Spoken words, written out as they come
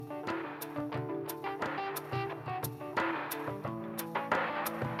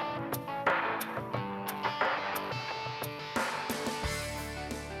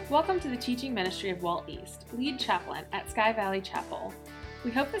Welcome to the teaching ministry of Walt East, lead chaplain at Sky Valley Chapel.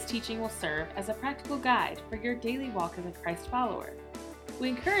 We hope this teaching will serve as a practical guide for your daily walk as a Christ follower. We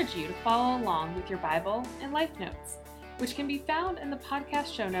encourage you to follow along with your Bible and life notes, which can be found in the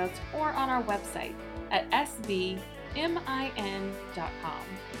podcast show notes or on our website at sbmin.com.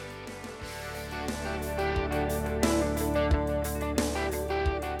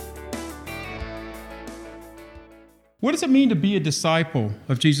 What does it mean to be a disciple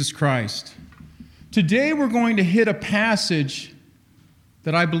of Jesus Christ? Today we're going to hit a passage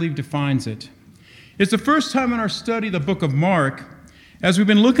that I believe defines it. It's the first time in our study of the book of Mark, as we've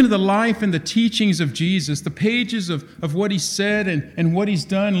been looking at the life and the teachings of Jesus, the pages of what he said and what he's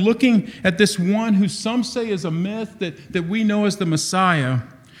done, looking at this one who some say is a myth that we know as the Messiah.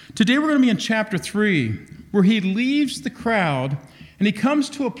 Today we're going to be in chapter 3, where he leaves the crowd and he comes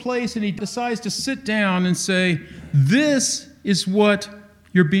to a place and he decides to sit down and say, this is what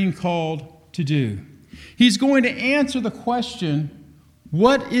you're being called to do. He's going to answer the question,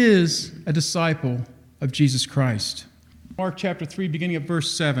 what is a disciple of Jesus Christ? Mark chapter 3, beginning at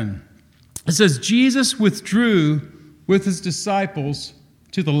verse 7. It says, Jesus withdrew with his disciples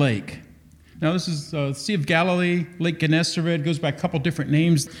to the lake. Now this is the Sea of Galilee, Lake Gennesaret, goes by a couple different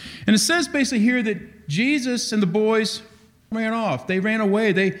names. And it says basically here that Jesus and the boys ran off. They ran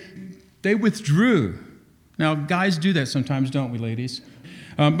away. They withdrew. Now, guys do that sometimes, don't we, ladies?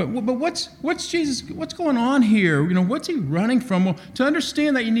 But what's Jesus? What's going on here? You know, what's he running from? Well, to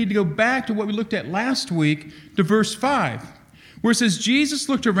understand that, you need to go back to what we looked at last week, to verse 5, where it says, Jesus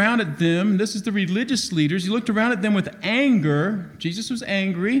looked around at them. This is the religious leaders. He looked around at them with anger. Jesus was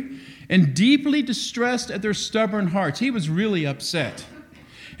angry and deeply distressed at their stubborn hearts. He was really upset.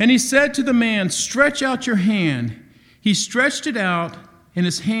 And he said to the man, stretch out your hand. He stretched it out, and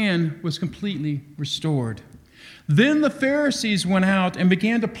his hand was completely restored. Then the Pharisees went out and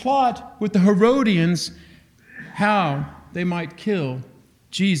began to plot with the Herodians how they might kill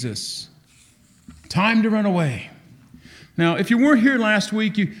Jesus. Time to run away. Now, if you weren't here last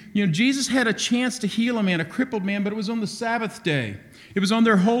week, you know Jesus had a chance to heal a man, a crippled man, but it was on the Sabbath day. It was on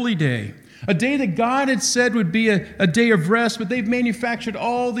their holy day, a day that God had said would be a day of rest, but they've manufactured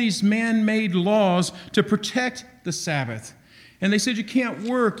all these man-made laws to protect the Sabbath. And they said you can't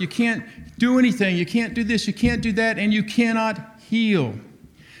work, you can't do anything, you can't do this, you can't do that, and you cannot heal.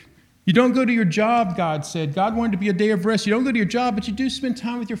 You don't go to your job, God said. God wanted to be a day of rest. You don't go to your job, but you do spend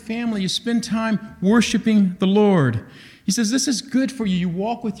time with your family. You spend time worshiping the Lord. He says this is good for you. You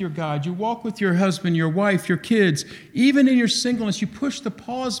walk with your God. You walk with your husband, your wife, your kids. Even in your singleness, you push the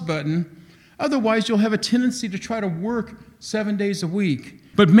pause button. Otherwise, you'll have a tendency to try to work 7 days a week.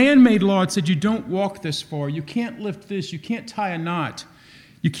 But man-made law said you don't walk this far. You can't lift this. You can't tie a knot.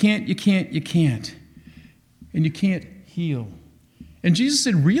 You can't. And you can't heal. And Jesus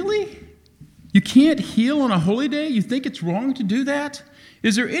said, really? You can't heal on a holy day? You think it's wrong to do that?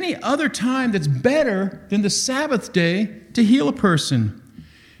 Is there any other time that's better than the Sabbath day to heal a person?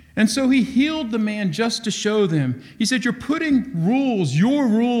 And so he healed the man just to show them. He said, you're putting rules, your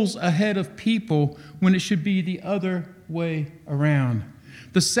rules, ahead of people when it should be the other way around.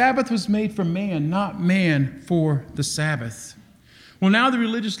 The Sabbath was made for man, not man for the Sabbath. Well, now the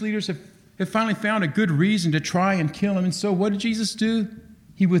religious leaders have finally found a good reason to try and kill him. And so what did Jesus do?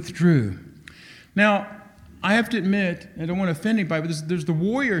 He withdrew. Now, I have to admit, I don't want to offend anybody, but there's the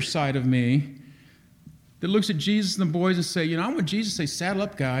warrior side of me that looks at Jesus and the boys and say, I want Jesus to say, saddle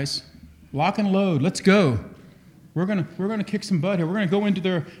up, guys. Lock and load. Let's go. We're gonna kick some butt here. We're going to go into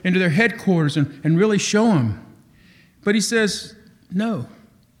their headquarters and really show them. But he says, no,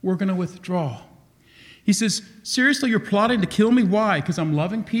 we're going to withdraw. He says, seriously, you're plotting to kill me? Why? Because I'm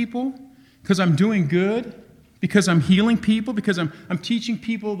loving people? Because I'm doing good? Because I'm healing people? Because I'm teaching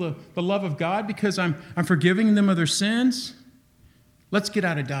people the love of God? Because I'm forgiving them of their sins? Let's get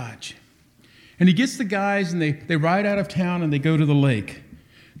out of Dodge. And he gets the guys, and they ride out of town, and they go to the lake.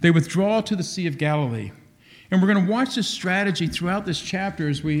 They withdraw to the Sea of Galilee. And we're going to watch this strategy throughout this chapter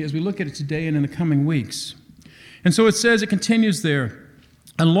as we look at it today and in the coming weeks. And so it says, it continues there,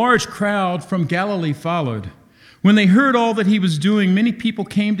 a large crowd from Galilee followed. When they heard all that he was doing, many people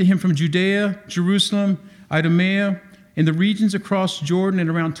came to him from Judea, Jerusalem, Idumea, and the regions across Jordan and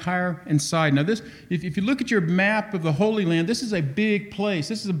around Tyre and Sidon. Now this, if you look at your map of the Holy Land, this is a big place.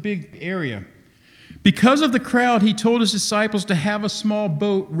 This is a big area. Because of the crowd, he told his disciples to have a small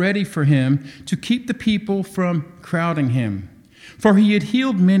boat ready for him to keep the people from crowding him. For he had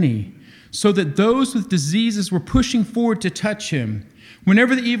healed many, so that those with diseases were pushing forward to touch him.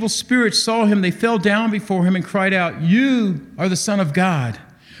 Whenever the evil spirits saw him, they fell down before him and cried out, you are the Son of God.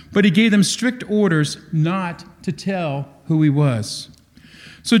 But he gave them strict orders not to tell who he was.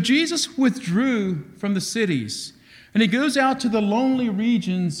 So Jesus withdrew from the cities, and he goes out to the lonely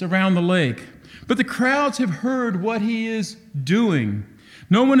regions around the lake. But the crowds have heard what he is doing.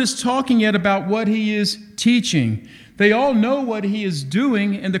 No one is talking yet about what he is teaching. They all know what he is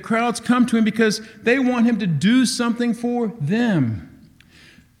doing, and the crowds come to him because they want him to do something for them.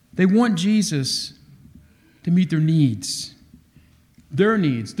 They want Jesus to meet their needs,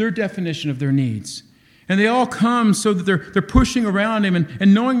 their definition of their needs. And they all come so that they're pushing around him.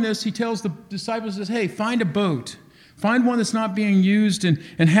 And knowing this, he tells the disciples, says, hey, find a boat. Find one that's not being used and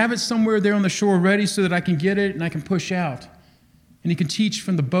have it somewhere there on the shore ready so that I can get it and I can push out. And he can teach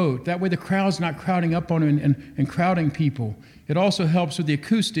from the boat. That way the crowd's not crowding up on him and crowding people. It also helps with the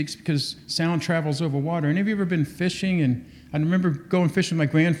acoustics because sound travels over water. Any of you ever been fishing? And I remember going fishing with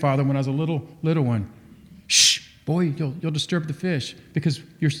my grandfather when I was a little one. Shh, boy, you'll disturb the fish because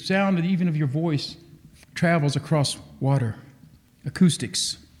your sound and even of your voice travels across water.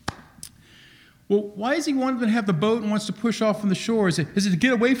 Acoustics. Well, why does he want to have the boat and wants to push off from the shore? Is it to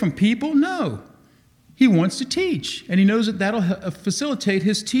get away from people? No. He wants to teach, and he knows that that'll facilitate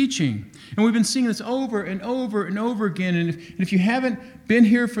his teaching. And we've been seeing this over and over and over again. And if you haven't been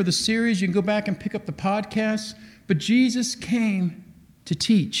here for the series, you can go back and pick up the podcast. But Jesus came to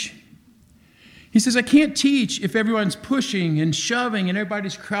teach. He says, I can't teach if everyone's pushing and shoving and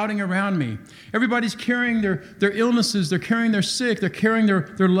everybody's crowding around me. Everybody's carrying their illnesses, they're carrying their sick, they're carrying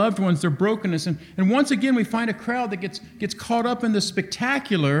their loved ones, their brokenness. And once again, we find a crowd that gets caught up in the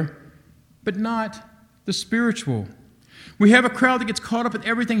spectacular, but not the spiritual. We have a crowd that gets caught up with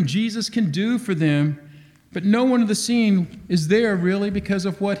everything Jesus can do for them, but no one in the scene is there really because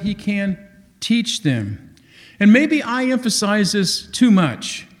of what he can teach them. And maybe I emphasize this too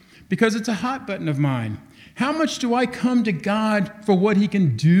much because it's a hot button of mine. How much do I come to God for what he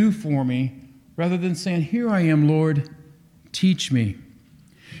can do for me rather than saying, here I am, Lord, teach me?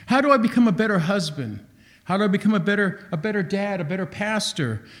 How do I become a better husband? How do I become a better dad, a better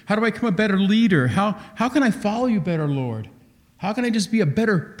pastor? How do I become a better leader? How can I follow you better, Lord? How can I just be a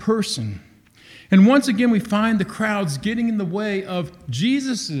better person? And once again, we find the crowds getting in the way of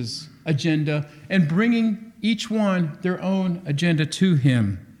Jesus' agenda and bringing each one their own agenda to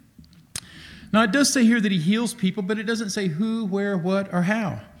him. Now, it does say here that he heals people, but it doesn't say who, where, what, or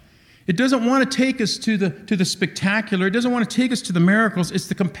how. It doesn't want to take us to the spectacular. It doesn't want to take us to the miracles. It's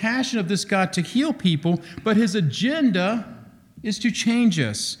the compassion of this God to heal people, but his agenda is to change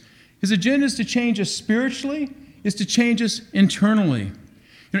us. His agenda is to change us spiritually, is to change us internally.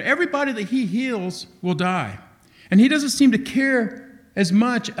 You know, everybody that he heals will die, and he doesn't seem to care as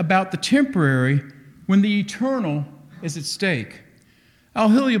much about the temporary when the eternal is at stake. I'll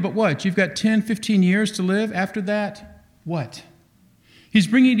heal you, but what? You've got 10, 15 years to live. After that, what? He's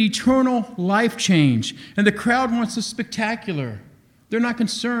bringing eternal life change, and the crowd wants the spectacular. They're not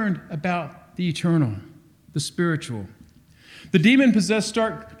concerned about the eternal, the spiritual. The demon-possessed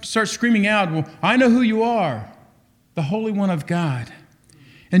start screaming out, well, I know who you are, the Holy One of God.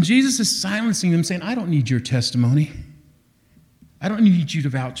 And Jesus is silencing them, saying, I don't need your testimony. I don't need you to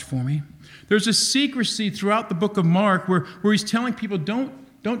vouch for me. There's a secrecy throughout the book of Mark where he's telling people,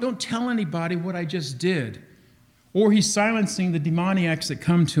 don't tell anybody what I just did. Or he's silencing the demoniacs that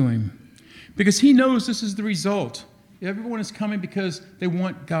come to him. Because he knows this is the result. Everyone is coming because they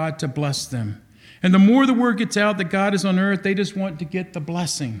want God to bless them. And the more the word gets out that God is on earth, they just want to get the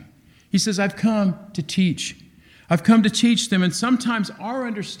blessing. He says, I've come to teach. I've come to teach them. And sometimes our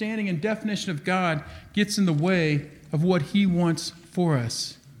understanding and definition of God gets in the way of what he wants for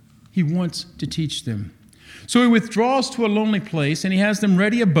us. He wants to teach them. So he withdraws to a lonely place, and he has them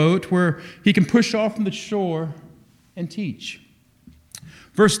ready a boat where he can push off from the shore and teach.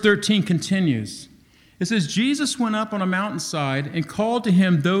 Verse 13 continues. It says, Jesus went up on a mountainside and called to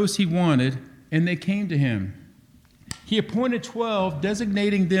him those he wanted, and they came to him. He appointed 12,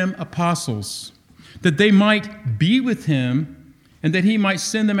 designating them apostles, that they might be with him and that he might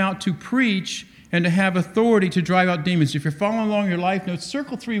send them out to preach and to have authority to drive out demons. If you're following along your life notes,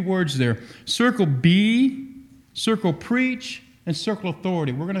 circle 3 words there. Circle be, circle preach, and circle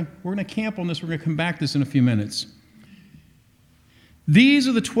authority. We're gonna camp on this. We're going to come back to this in a few minutes. These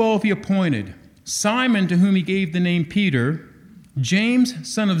are the 12 he appointed. Simon, to whom he gave the name Peter, James,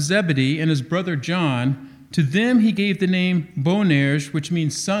 son of Zebedee, and his brother John. To them he gave the name Boanerges, which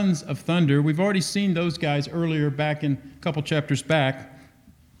means sons of thunder. We've already seen those guys earlier back in a couple chapters back.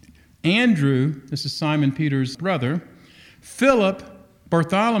 Andrew, this is Simon Peter's brother. Philip,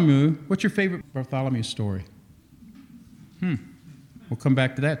 Bartholomew. What's your favorite Bartholomew story? We'll come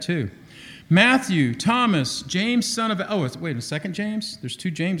back to that too. Matthew, Thomas, James, son of... wait a second, James? There's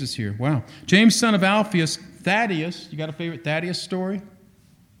 2 Jameses here. Wow. James, son of Alphaeus. Thaddeus. You got a favorite Thaddeus story?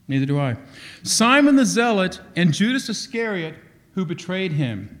 Neither do I. Simon the Zealot and Judas Iscariot, who betrayed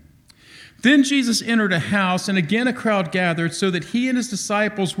him. Then Jesus entered a house, and again a crowd gathered, so that he and his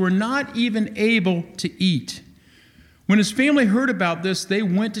disciples were not even able to eat. When his family heard about this, they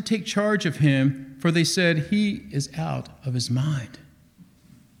went to take charge of him, for they said, he is out of his mind.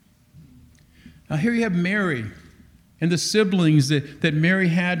 Now here you have Mary and the siblings that Mary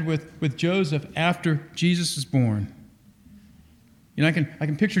had with Joseph after Jesus was born. You know, I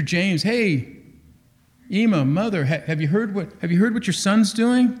can picture James. Hey, Emma, mother, have you heard what your son's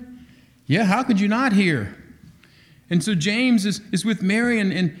doing? Yeah, how could you not hear? And so James is with Mary,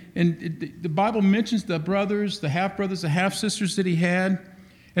 and the Bible mentions the brothers, the half-brothers, the half-sisters that he had.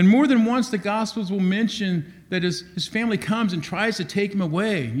 And more than once, the Gospels will mention that his family comes and tries to take him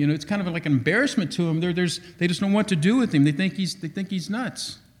away. You know, it's kind of like an embarrassment to him. They just don't know what to do with him. They think he's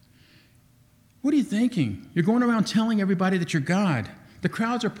nuts. What are you thinking? You're going around telling everybody that you're God. The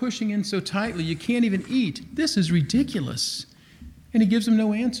crowds are pushing in so tightly, you can't even eat. This is ridiculous. And he gives them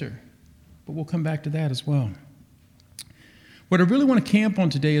no answer. But we'll come back to that as well. What I really want to camp on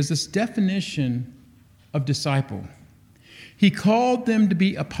today is this definition of disciple. He called them to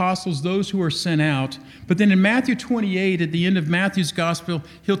be apostles, those who are sent out. But then in Matthew 28, at the end of Matthew's gospel,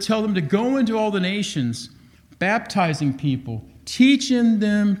 he'll tell them to go into all the nations, baptizing people, teaching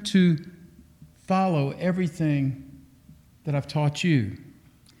them to follow everything that I've taught you.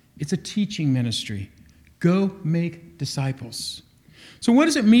 It's a teaching ministry. Go make disciples. So what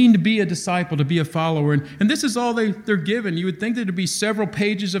does it mean to be a disciple, to be a follower? And this is all they're given. You would think there'd be several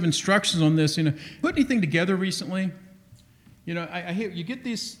pages of instructions on this. You know, put anything together recently? You know, I hear you get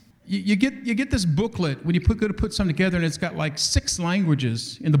these. You get this booklet when you go to put something together, and it's got like 6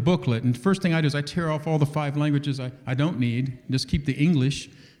 languages in the booklet. And the first thing I do is I tear off all the 5 languages I don't need, just keep the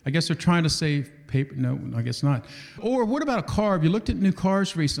English. I guess they're trying to save paper. No, I guess not. Or what about a car? Have you looked at new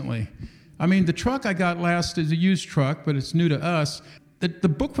cars recently? I mean, the truck I got last is a used truck, but it's new to us. The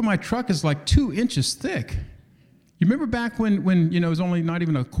book for my truck is like 2 inches thick. You remember back when you know, it was only not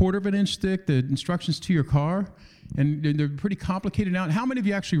even a quarter of an inch thick, the instructions to your car? And they're pretty complicated now. How many of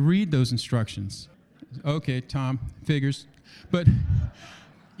you actually read those instructions? Okay, Tom, figures. But,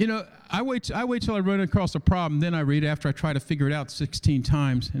 you know, I wait till I run across a problem, then I read after I try to figure it out 16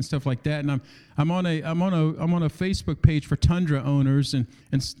 times and stuff like that. And I'm on a Facebook page for Tundra owners, and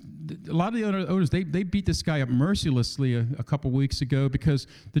a lot of the owners they beat this guy up mercilessly a couple weeks ago because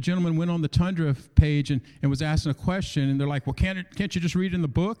the gentleman went on the Tundra page and was asking a question, and they're like, well, can't you just read it in the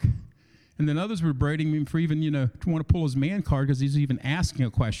book? And then others were berating him for even, you know, to want to pull his man card because he's even asking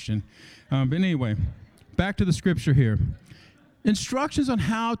a question. But anyway, back to the scripture here. Instructions on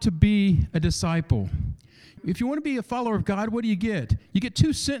how to be a disciple. If you want to be a follower of God, what do you get? You get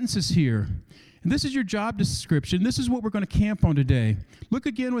 2 sentences here. And this is your job description. This is what we're going to camp on today. Look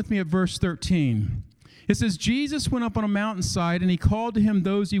again with me at verse 13. It says, Jesus went up on a mountainside, and he called to him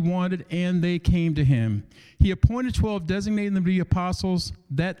those he wanted, and they came to him. He appointed 12, designating them to be apostles,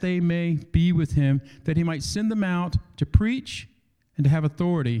 that they may be with him, that he might send them out to preach and to have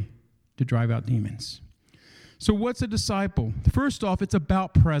authority to drive out demons. So what's a disciple? First off, it's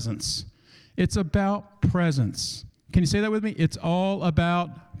about presence. It's about presence. Can you say that with me? It's all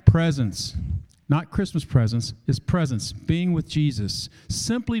about presence. Not Christmas presents, it's presence, being with Jesus,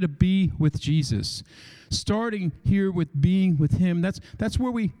 simply to be with Jesus. Starting here with being with him, that's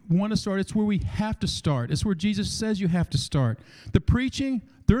where we want to start. It's where we have to start. It's where Jesus says you have to start. The preaching,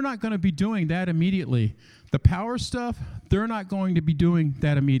 they're not going to be doing that immediately. The power stuff, they're not going to be doing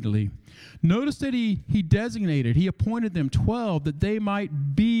that immediately. Notice that he designated, he appointed them 12 that they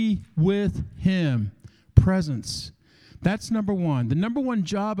might be with him. Presence. That's number one. The number one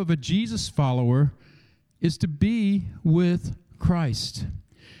job of a Jesus follower is to be with Christ.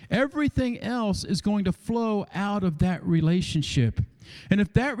 Everything else is going to flow out of that relationship. And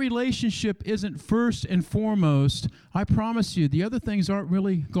if that relationship isn't first and foremost, I promise you, the other things aren't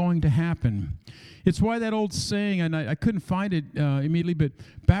really going to happen. It's why that old saying, and I couldn't find it immediately, but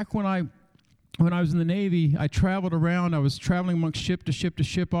back when I was in the Navy, I traveled around. I was traveling amongst ship to ship to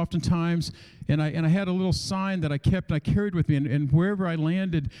ship oftentimes, and I had a little sign that I kept and I carried with me, and wherever I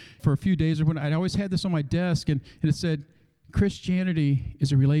landed for a few days, I always had this on my desk, and it said, Christianity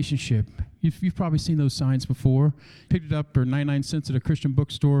is a relationship. You've probably seen those signs before. Picked it up for 99 cents at a Christian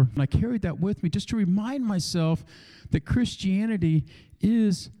bookstore, and I carried that with me just to remind myself that Christianity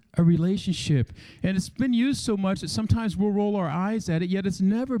is a relationship. And it's been used so much that sometimes we'll roll our eyes at it, yet it's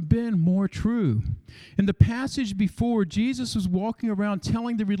never been more true. In the passage before, Jesus was walking around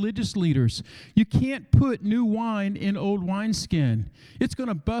telling the religious leaders, you can't put new wine in old wineskin. It's going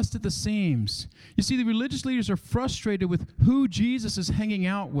to bust at the seams. You see, the religious leaders are frustrated with who Jesus is hanging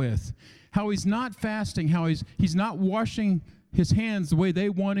out with, how he's not fasting, how he's not washing his hands the way they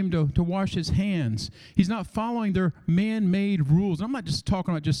want him to wash his hands. He's not following their man-made rules. And I'm not just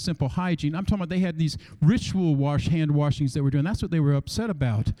talking about just simple hygiene. I'm talking about they had these ritual hand washings they were doing. That's what they were upset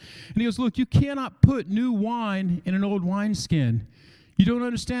about. And he goes, look, you cannot put new wine in an old wineskin. You don't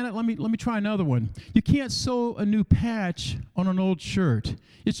understand it? Let me try another one. You can't sew a new patch on an old shirt.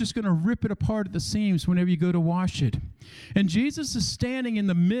 It's just going to rip it apart at the seams whenever you go to wash it. And Jesus is standing in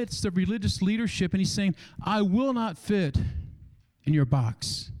the midst of religious leadership, and he's saying, I will not fit in your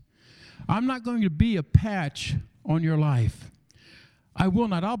box. I'm not going to be a patch on your life. I will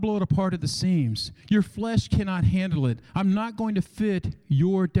not. I'll blow it apart at the seams. Your flesh cannot handle it. I'm not going to fit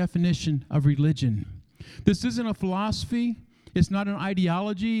your definition of religion. This isn't a philosophy. It's not an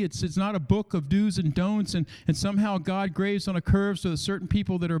ideology. It's not a book of do's and don'ts, and somehow God graves on a curve so that certain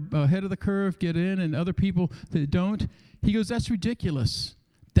people that are ahead of the curve get in and other people that don't. He goes, that's ridiculous.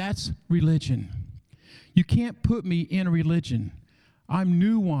 That's religion. You can't put me in a religion. I'm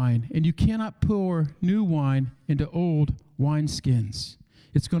new wine, and you cannot pour new wine into old wineskins.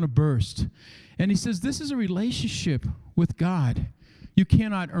 It's going to burst. And he says this is a relationship with God. You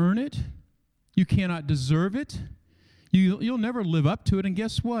cannot earn it. You cannot deserve it. You'll never live up to it, and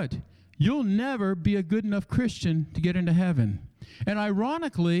guess what? You'll never be a good enough Christian to get into heaven. And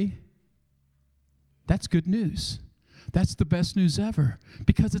ironically, that's good news. That's the best news ever,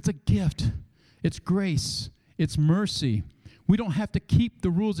 because it's a gift. It's grace. It's mercy. We don't have to keep the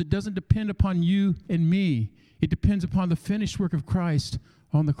rules. It doesn't depend upon you and me. It depends upon the finished work of Christ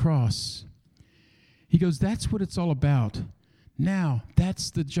on the cross. He goes, that's what it's all about. Now,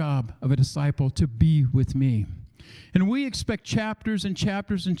 that's the job of a disciple, to be with me. And we expect chapters and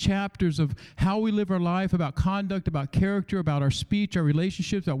chapters and chapters of how we live our life, about conduct, about character, about our speech, our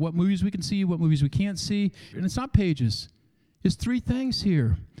relationships, about what movies we can see, what movies we can't see. And it's not pages. It's 3 things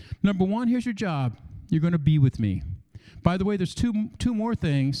here. Number 1, here's your job. You're going to be with me. By the way, there's two more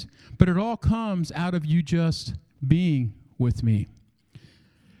things, but it all comes out of you just being with me.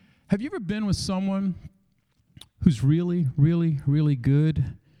 Have you ever been with someone who's really, really, really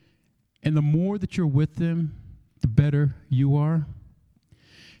good, and the more that you're with them, the better you are?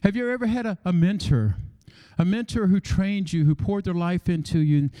 Have you ever had a mentor who trained you, who poured their life into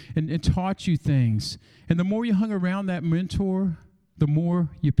you and taught you things? And the more you hung around that mentor, the more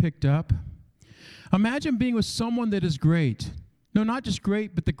you picked up. Imagine being with someone that is great. No, not just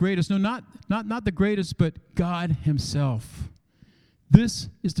great, but the greatest. No, not the greatest, but God himself. This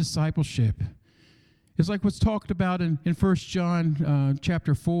is discipleship. It's like what's talked about in 1 John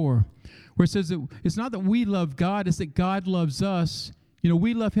chapter 4, where it says that it's not that we love God, it's that God loves us. You know,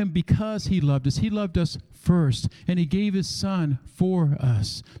 we love him because he loved us. He loved us first, and he gave his son for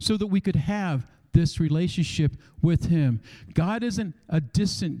us so that we could have this relationship with him. God isn't a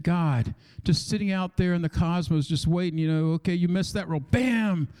distant God, just sitting out there in the cosmos, just waiting, okay, you missed that roll,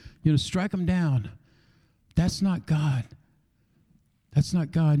 bam, strike him down. That's not God. That's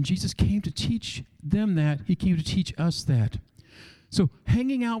not God. And Jesus came to teach them that. He came to teach us that. So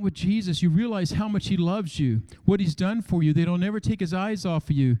hanging out with Jesus, you realize how much he loves you, what he's done for you. He'll never take his eyes off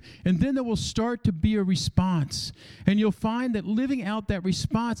of you. And then there will start to be a response. And you'll find that living out that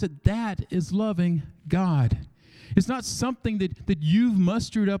response, that is loving God. It's not something that you've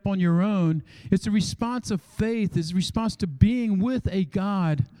mustered up on your own. It's a response of faith. It's a response to being with a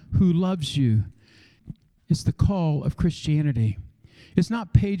God who loves you. It's the call of Christianity. It's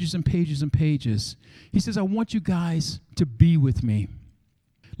not pages and pages and pages. He says, I want you guys to be with me.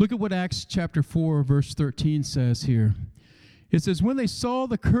 Look at what Acts chapter 4, verse 13 says here. It says, when they saw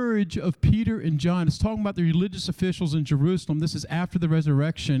the courage of Peter and John, it's talking about the religious officials in Jerusalem. This is after the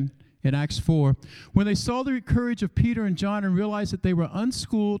resurrection in Acts 4. When they saw the courage of Peter and John and realized that they were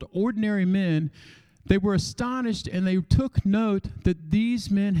unschooled, ordinary men, they were astonished, and they took note that these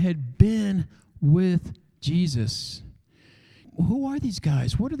men had been with Jesus. Who are these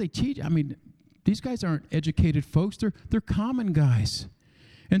guys? What do they teach? I mean, these guys aren't educated folks. They're common guys.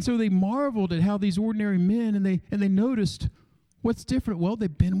 And so they marveled at how these ordinary men, and they noticed what's different. Well,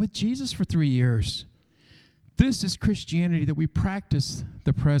 they've been with Jesus for 3 years. This is Christianity, that we practice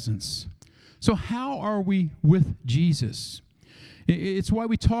the presence. So how are we with Jesus? It's why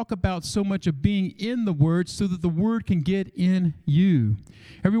we talk about so much of being in the Word so that the Word can get in you.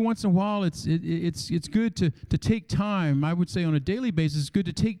 Every once in a while, it's good to take time. I would say on a daily basis, it's good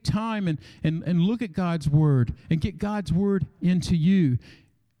to take time and look at God's Word and get God's Word into you.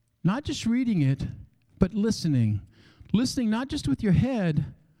 Not just reading it, but listening. Listening not just with your head,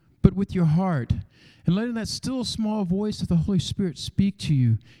 but with your heart. And letting that still small voice of the Holy Spirit speak to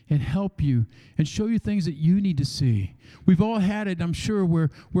you and help you and show you things that you need to see. We've all had it, I'm sure, where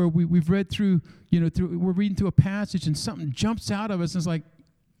we've read through, we're reading through a passage and something jumps out of us and it's like,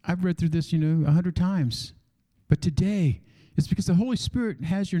 I've read through this, 100 times. But today, it's because the Holy Spirit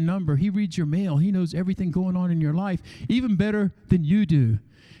has your number. He reads your mail. He knows everything going on in your life, even better than you do.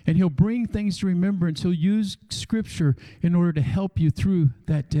 And He'll bring things to remembrance. He'll use Scripture in order to help you through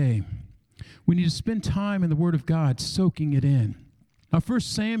that day. We need to spend time in the Word of God, soaking it in. Now, 1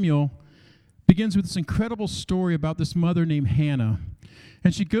 Samuel begins with this incredible story about this mother named Hannah.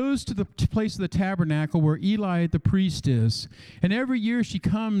 And she goes to the place of the tabernacle where Eli the priest is. And every year she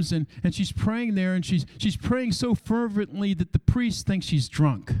comes and she's praying there, and she's praying so fervently that the priest thinks she's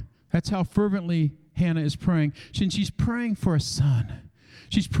drunk. That's how fervently Hannah is praying. And she's praying for a son.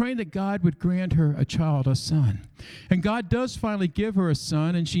 She's praying that God would grant her a child, a son. And God does finally give her a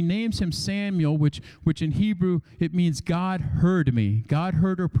son, and she names him Samuel, which in Hebrew, it means God heard me. God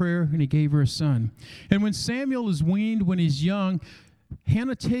heard her prayer, and He gave her a son. And when Samuel is weaned, when he's young,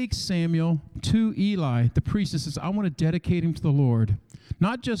 Hannah takes Samuel to Eli, the priest, and says, I want to dedicate him to the Lord.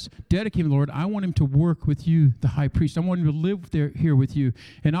 Not just dedicate him to the Lord, I want him to work with you, the high priest. I want him to live here with you.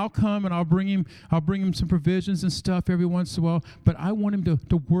 And I'll come and I'll bring him some provisions and stuff every once in a while, but I want him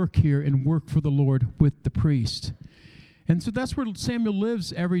to work here and work for the Lord with the priest. And so that's where Samuel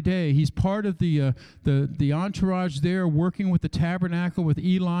lives every day. He's part of the entourage there, working with the tabernacle with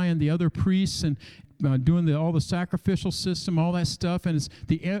Eli and the other priests, and doing all the sacrificial system, all that stuff. And it's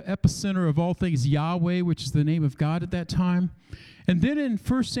the epicenter of all things Yahweh, which is the name of God at that time. And then in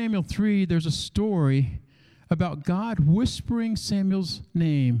 1 Samuel 3, there's a story about God whispering Samuel's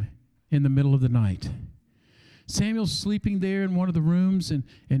name in the middle of the night. Samuel's sleeping there in one of the rooms, and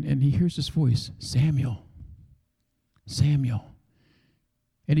he hears this voice, Samuel, Samuel.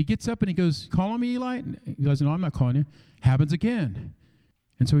 And he gets up and he goes, call on me, Eli? And he goes, no, I'm not calling you. Happens again.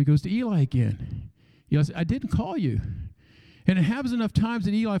 And so he goes to Eli again. He goes, I didn't call you. And it happens enough times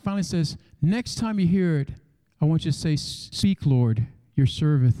that Eli finally says, next time you hear it, I want you to say, speak, Lord, your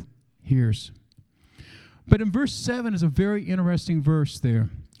servant hears. But in verse 7 is a very interesting verse there.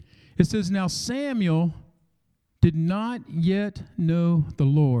 It says, now Samuel did not yet know the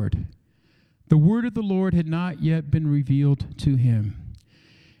Lord. The word of the Lord had not yet been revealed to him.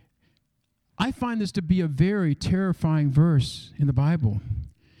 I find this to be a very terrifying verse in the Bible.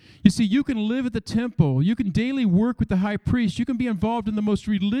 You see, you can live at the temple. You can daily work with the high priest. You can be involved in the most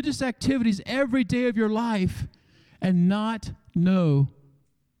religious activities every day of your life and not know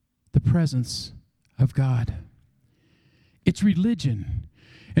the presence of God. It's religion.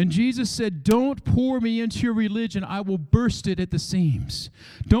 And Jesus said, don't pour me into your religion. I will burst it at the seams.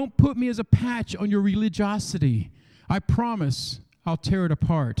 Don't put me as a patch on your religiosity. I promise I'll tear it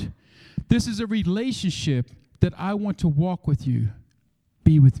apart. This is a relationship that I want to walk with you.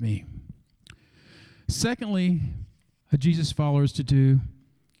 Be with me. Secondly, a Jesus follower is to do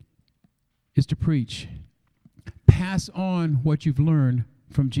is to preach. Pass on what you've learned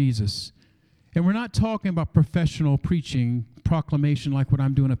from Jesus. And we're not talking about professional preaching, proclamation like what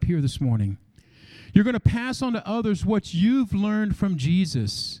I'm doing up here this morning. You're going to pass on to others what you've learned from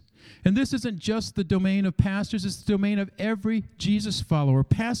Jesus. And this isn't just the domain of pastors, it's the domain of every Jesus follower.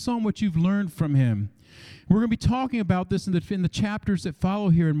 Pass on what you've learned from him. We're going to be talking about this in the chapters that follow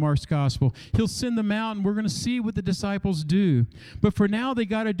here in Mark's Gospel. He'll send them out, and we're going to see what the disciples do. But for now, they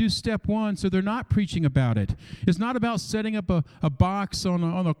got to do step one, so they're not preaching about it. It's not about setting up a box on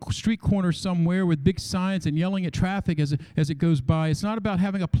a street corner somewhere with big signs and yelling at traffic as it goes by. It's not about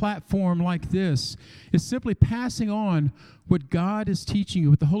having a platform like this. It's simply passing on what God is teaching you,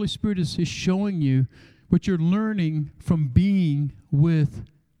 what the Holy Spirit is showing you, what you're learning from being with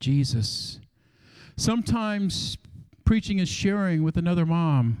Jesus. Sometimes preaching is sharing with another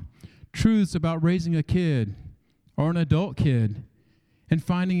mom truths about raising a kid or an adult kid and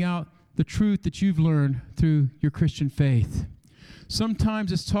finding out the truth that you've learned through your Christian faith.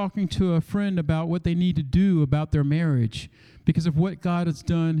 Sometimes it's talking to a friend about what they need to do about their marriage because of what God has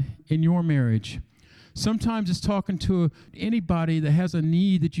done in your marriage. Sometimes it's talking to anybody that has a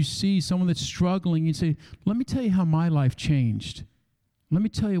need that you see, someone that's struggling. You say, let me tell you how my life changed. Let me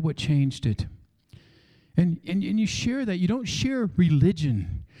tell you what changed it. And you share that. You don't share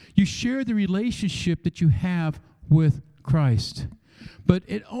religion. You share the relationship that you have with Christ. But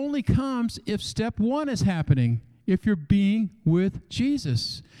it only comes if step one is happening, if you're being with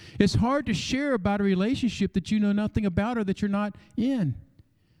Jesus. It's hard to share about a relationship that you know nothing about or that you're not in.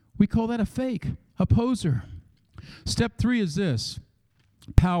 We call that a fake, a poser. Step 3 is this: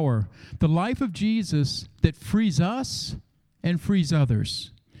 power. The life of Jesus that frees us and frees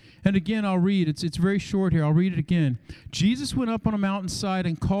others. And again, I'll read. It's very short here. I'll read it again. Jesus went up on a mountainside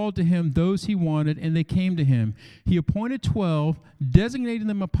and called to him those he wanted, and they came to him. He appointed 12, designating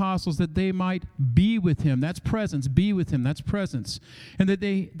them apostles that they might be with him. That's presence. Be with him. That's presence. And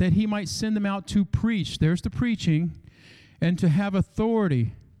that he might send them out to preach. There's the preaching. And to have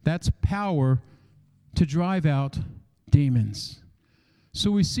authority. That's power to drive out demons. So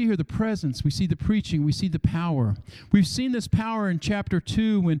we see here the presence, we see the preaching, we see the power. We've seen this power in chapter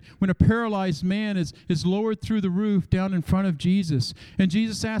 2 when a paralyzed man is lowered through the roof down in front of Jesus. And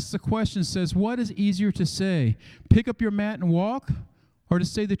Jesus asks the question, says, what is easier to say? Pick up your mat and walk, or to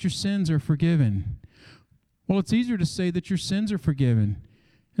say that your sins are forgiven? Well, it's easier to say that your sins are forgiven.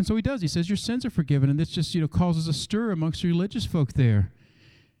 And so he does. He says your sins are forgiven. And this just causes a stir amongst the religious folk there.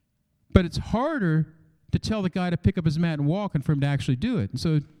 But it's harder to tell the guy to pick up his mat and walk and for him to actually do it. And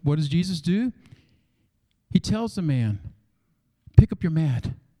so what does Jesus do? He tells the man, pick up your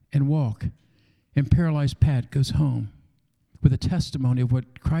mat and walk. And paralyzed Pat goes home with a testimony of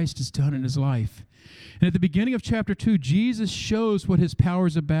what Christ has done in his life. And at the beginning of chapter 2, Jesus shows what his power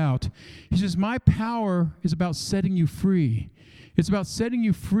is about. He says, my power is about setting you free. It's about setting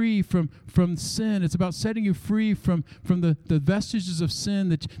you free from sin. It's about setting you free from the vestiges of sin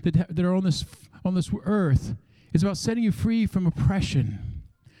that are on this earth. It's about setting you free from oppression.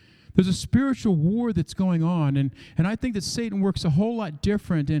 There's a spiritual war that's going on, and I think that Satan works a whole lot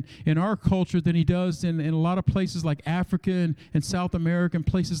different in our culture than he does in a lot of places like Africa and South America and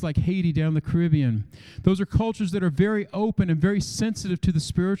places like Haiti down the Caribbean. Those are cultures that are very open and very sensitive to the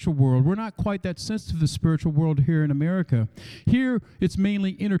spiritual world. We're not quite that sensitive to the spiritual world here in America. Here, it's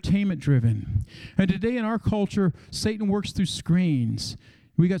mainly entertainment-driven. And today in our culture, Satan works through screens.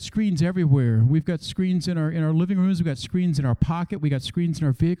 We got screens everywhere. We've got screens in our living rooms. We've got screens in our pocket. We got screens in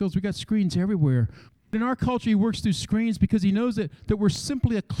our vehicles. We got screens everywhere. In our culture, he works through screens because he knows that we're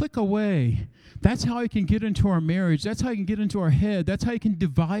simply a click away. That's how he can get into our marriage. That's how he can get into our head. That's how he can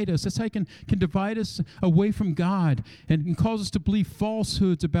divide us. That's how he can divide us away from God and cause us to believe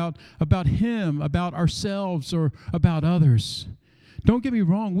falsehoods about him, about ourselves, or about others. Don't get me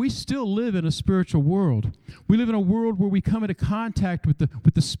wrong, we still live in a spiritual world. We live in a world where we come into contact with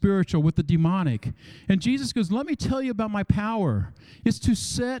the spiritual, with the demonic. And Jesus goes, let me tell you about my power. It's to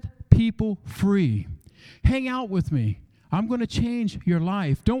set people free. Hang out with me. I'm going to change your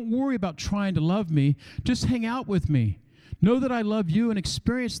life. Don't worry about trying to love me. Just hang out with me. Know that I love you and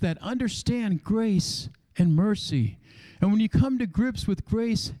experience that. Understand grace and mercy. And when you come to grips with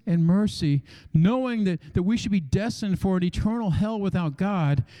grace and mercy, knowing that we should be destined for an eternal hell without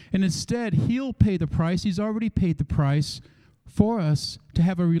God, and instead he'll pay the price, he's already paid the price for us to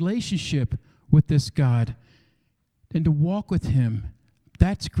have a relationship with this God and to walk with him,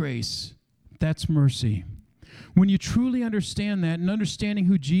 that's grace, that's mercy. When you truly understand that and understanding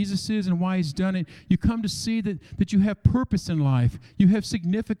who Jesus is and why he's done it, you come to see that you have purpose in life, you have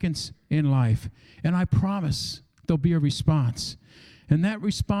significance in life, and I promise there'll be a response. And that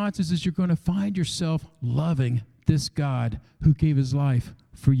response is you're going to find yourself loving this God who gave his life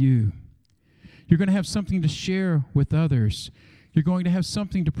for you. You're going to have something to share with others. You're going to have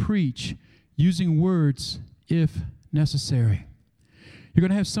something to preach using words if necessary. You're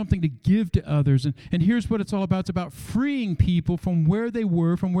going to have something to give to others. And here's what it's all about. It's about freeing people from where they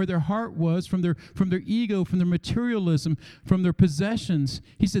were, from where their heart was, from their ego, from their materialism, from their possessions.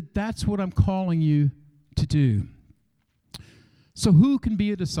 He said, that's what I'm calling you to do. So who can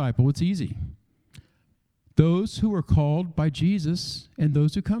be a disciple? It's easy. Those who are called by Jesus and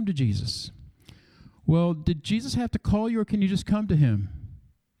those who come to Jesus. Well, did Jesus have to call you, or can you just come to him?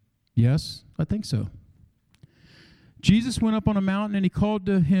 Yes, I think so. Jesus went up on a mountain and he called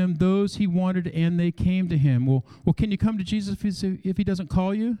to him those he wanted, and they came to him. Well, can you come to Jesus if he doesn't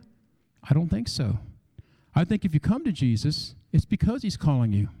call you? I don't think so. I think if you come to Jesus, it's because he's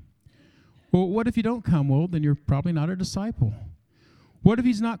calling you. Well, what if you don't come? Well, then you're probably not a disciple. What if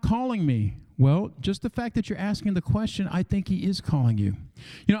he's not calling me? Well, just the fact that you're asking the question, I think he is calling you.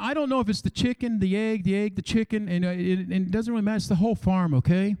 I don't know if it's the chicken, the egg, the chicken, and it doesn't really matter. It's the whole farm,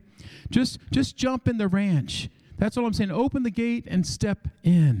 okay? Just jump in the ranch. That's all I'm saying. Open the gate and step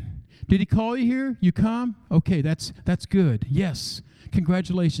in. Did he call you here? You come? Okay, that's good. Yes.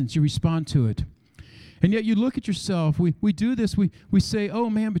 Congratulations. You respond to it. And yet you look at yourself, we do this, we say, oh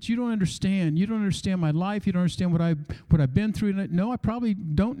man, but you don't understand. You don't understand my life. You don't understand what I've been through. No, I probably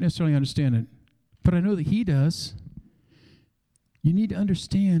don't necessarily understand it, but I know that he does. You need to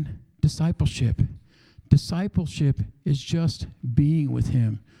understand discipleship. Discipleship is just being with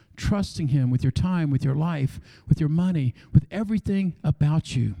him, trusting him with your time, with your life, with your money, with everything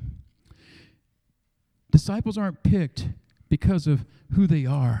about you. Disciples aren't picked because of who they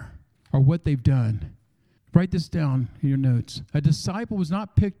are or what they've done. Write this down in your notes. A disciple was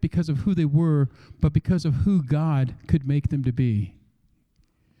not picked because of who they were, but because of who God could make them to be.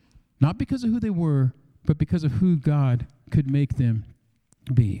 Not because of who they were, but because of who God could make them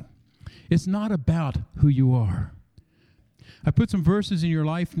be. It's not about who you are. I put some verses in your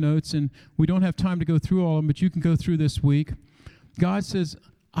life notes, and we don't have time to go through all of them, but you can go through this week. God says,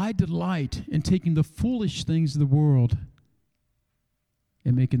 I delight in taking the foolish things of the world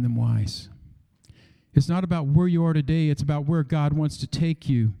and making them wise. It's not about where you are today. It's about where God wants to take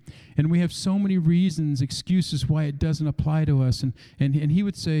you. And we have so many reasons, excuses why it doesn't apply to us. And he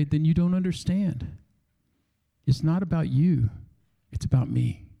would say, then you don't understand. It's not about you. It's about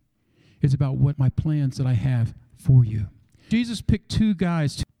me. It's about what my plans that I have for you. Jesus picked two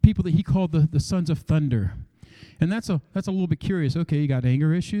guys, two people that he called the sons of thunder. And that's a little bit curious. Okay, you got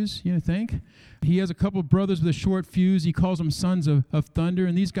anger issues, you think? He has a couple of brothers with a short fuse. He calls them sons of thunder.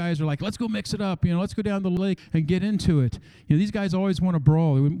 And these guys are like, let's go mix it up. Let's go down the lake and get into it. These guys always want to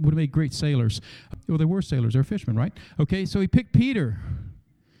brawl. They would have made great sailors. Well, they were sailors. They were fishermen, right? Okay, so he picked Peter.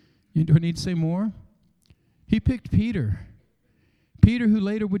 Do I need to say more? He picked Peter. Peter, who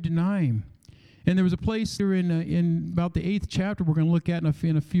later would deny him. And there was a place here in about the 8th chapter we're going to look at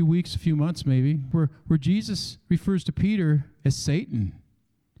in a few weeks, a few months maybe, where Jesus refers to Peter as Satan,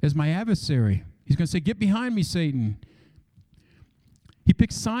 as my adversary. He's going to say, get behind me, Satan. He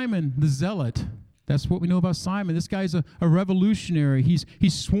picked Simon, the zealot. That's what we know about Simon. This guy's a revolutionary. He's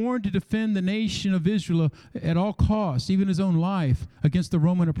sworn to defend the nation of Israel at all costs, even his own life, against the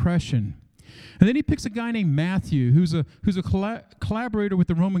Roman oppression. And then he picks a guy named Matthew, who's a collaborator with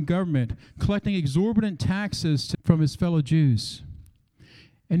the Roman government, collecting exorbitant taxes from his fellow Jews.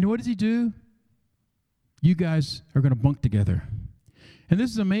 And what does he do? You guys are going to bunk together. And this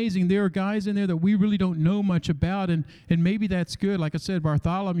is amazing. There are guys in there that we really don't know much about, and maybe that's good. Like I said,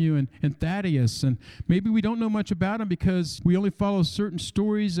 Bartholomew and Thaddeus, and maybe we don't know much about them because we only follow certain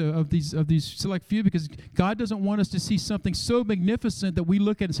stories of these select few, because God doesn't want us to see something so magnificent that we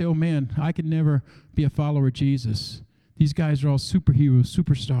look at it and say, oh man, I could never be a follower of Jesus. These guys are all superheroes,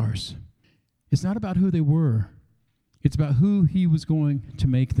 superstars. It's not about who they were. It's about who he was going to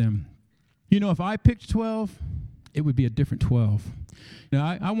make them. If I picked 12, it would be a different 12.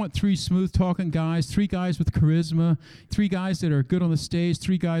 Now, I want 3 smooth-talking guys, 3 guys with charisma, 3 guys that are good on the stage,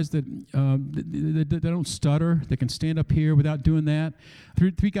 3 guys that don't stutter, that can stand up here without doing that,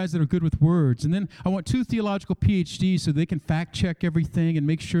 3 guys that are good with words. And then I want 2 theological PhDs so they can fact-check everything and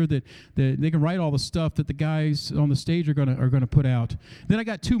make sure that they can write all the stuff that the guys on the stage are going to put out. Then I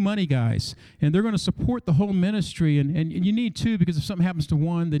got 2 money guys, and they're going to support the whole ministry. And you need 2, because if something happens to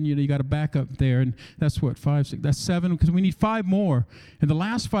one, then you got a backup there. And that's what, 5, 6, that's 7, because we need 5 more. And the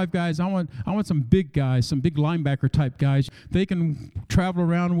last 5 guys, I want some big guys, some big linebacker type guys. They can travel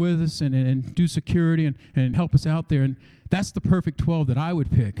around with us and do security and help us out there. And that's the perfect 12 that I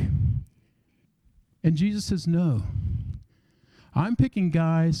would pick. And Jesus says, no. I'm picking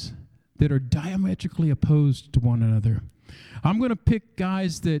guys that are diametrically opposed to one another. I'm going to pick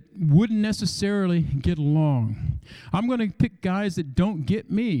guys that wouldn't necessarily get along. I'm going to pick guys that don't get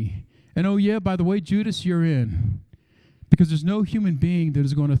me. And oh yeah, by the way, Judas, you're in. Because there's no human being that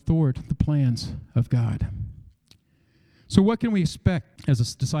is going to thwart the plans of God. So what can we expect as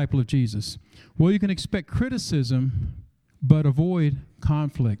a disciple of Jesus? Well, you can expect criticism, but avoid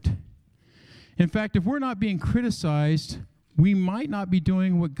conflict. In fact, if we're not being criticized, we might not be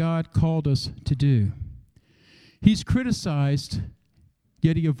doing what God called us to do. He's criticized,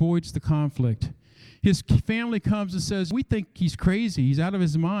 yet he avoids the conflict. His family comes and says, we think he's crazy. He's out of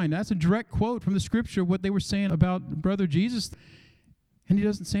his mind. That's a direct quote from the scripture, what they were saying about brother Jesus. And he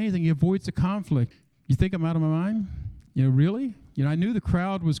doesn't say anything. He avoids the conflict. You think I'm out of my mind? Really? I knew the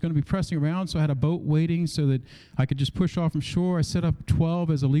crowd was going to be pressing around, so I had a boat waiting so that I could just push off from shore. I set up 12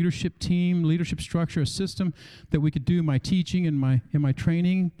 as a leadership team, leadership structure, a system that we could do my teaching and my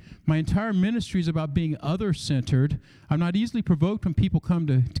training. My entire ministry is about being other-centered. I'm not easily provoked when people come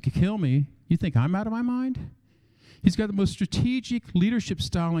to kill me. You think I'm out of my mind? He's got the most strategic leadership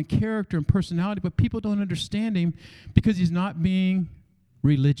style and character and personality, but people don't understand him because he's not being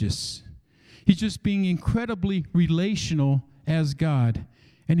religious. He's just being incredibly relational as God.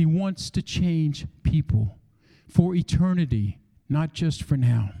 and he wants to change people for eternity, not just for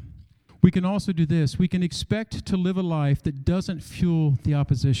now. We can also do this. We can expect to live a life that doesn't fuel the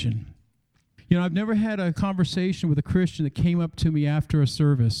opposition. You know, I've never had a conversation with a Christian that came up to me after a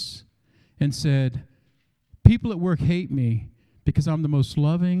service and said, people at work hate me because I'm the most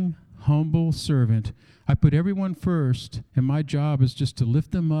loving, humble servant. I put everyone first, and my job is just to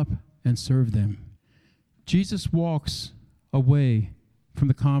lift them up and serve them. Jesus walks away from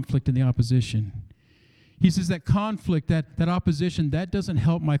the conflict and the opposition. He says that conflict, that opposition, that doesn't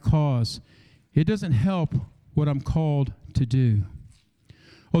help my cause. It doesn't help what I'm called to do.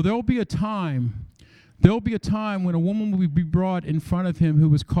 Oh, there'll be a time when a woman will be brought in front of him who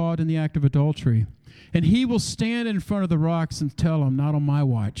was caught in the act of adultery. And he will stand in front of the rocks and tell them, not on my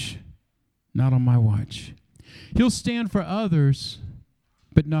watch, not on my watch. He'll stand for others,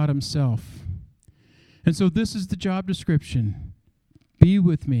 but not himself. And so this is the job description. Be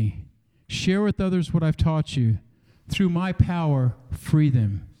with me. Share with others what I've taught you. Through my power, free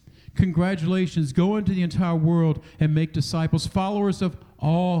them. Congratulations. Go into the entire world and make disciples, followers of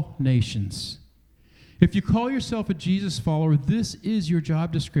all nations. If you call yourself a Jesus follower, this is your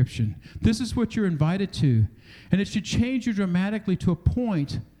job description. This is what you're invited to. And it should change you dramatically to a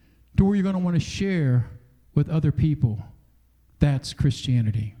point to where you're going to want to share with other people. That's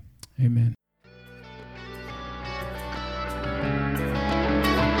Christianity. Amen.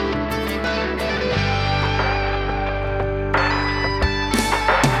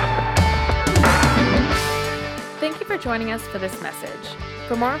 Thank you for joining us for this message.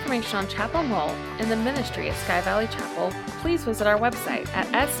 For more information on Chapel Mole and the ministry of Sky Valley Chapel, please visit our website at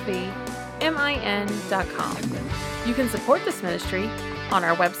svmin.com. You can support this ministry on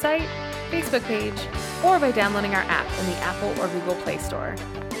our website, Facebook page, or by downloading our app in the Apple or Google Play Store.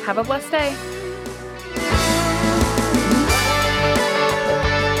 Have a blessed day.